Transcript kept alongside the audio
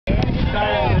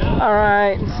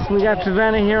Alright, we got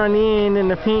Savannah here on the end in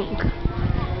the pink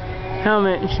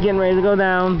helmet. She's getting ready to go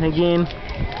down again.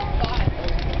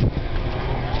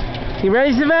 You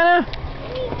ready, Savannah?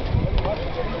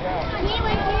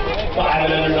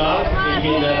 500 knots. You're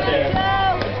getting up there.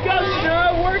 Let's go,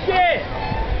 Snow. Work it.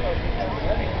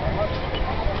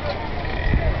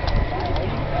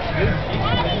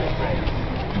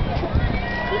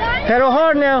 Pedal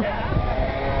hard now.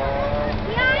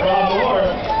 Rob Moore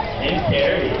and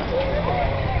Perris.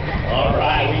 All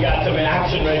right, we got some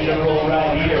action ready to roll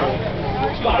right here.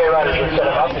 Okay, riders, we're set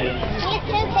up. On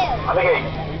the gate.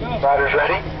 Riders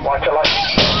ready. Watch your light.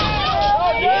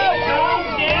 Yeah, calm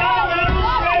down, little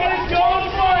shredders, going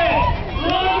for it.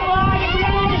 Look like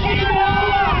you know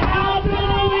out to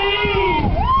the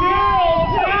lead.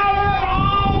 Girl power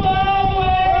all the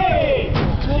way.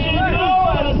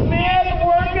 Shinoa Smith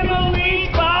working the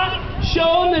lead spot,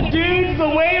 showing the dudes the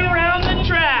way around the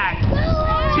track.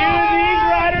 Two of these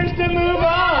riders to move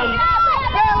on.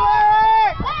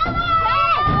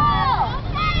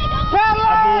 I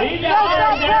believe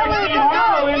that's Derek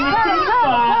Harrow in the two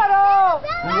spot.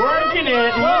 Working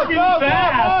it, looking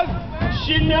fast.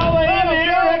 Shinoa and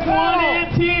Eric 1 and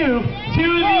 2.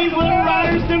 Two of these little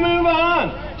riders to move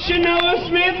on. Shinoa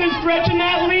Smith is stretching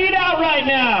that lead out right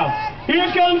now.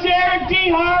 Here comes Eric D.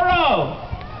 Harrow.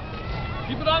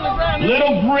 Keep it on the ground.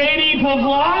 Little Brady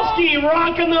Pavlovsky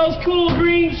rocking those cool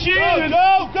green shoes.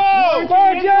 Go, go, go!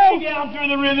 Go, Joe! Down through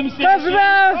the rhythm section. Go,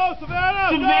 Savannah! Go, Savannah!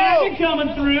 Savannah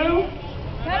coming through.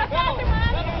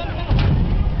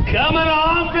 Coming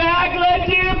on back, let's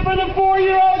hear it for the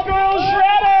 4-year-old girl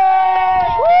Shredder!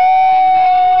 Woo!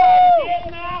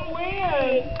 Getting that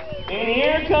win. And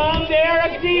here comes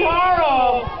Eric D.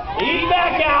 Harrow. He's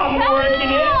back out and working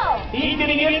it. He's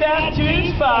going to get that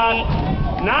 2 spot.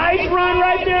 Nice run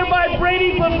right there by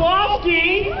Brady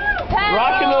Pavlovsky.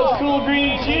 Rocking those cool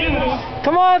green shoes.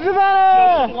 Come on,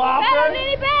 Savannah!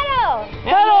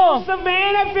 Pedal!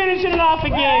 Savannah finishing it off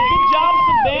again. Good job,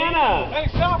 Savannah. Hey,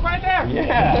 stop right there.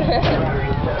 Yeah.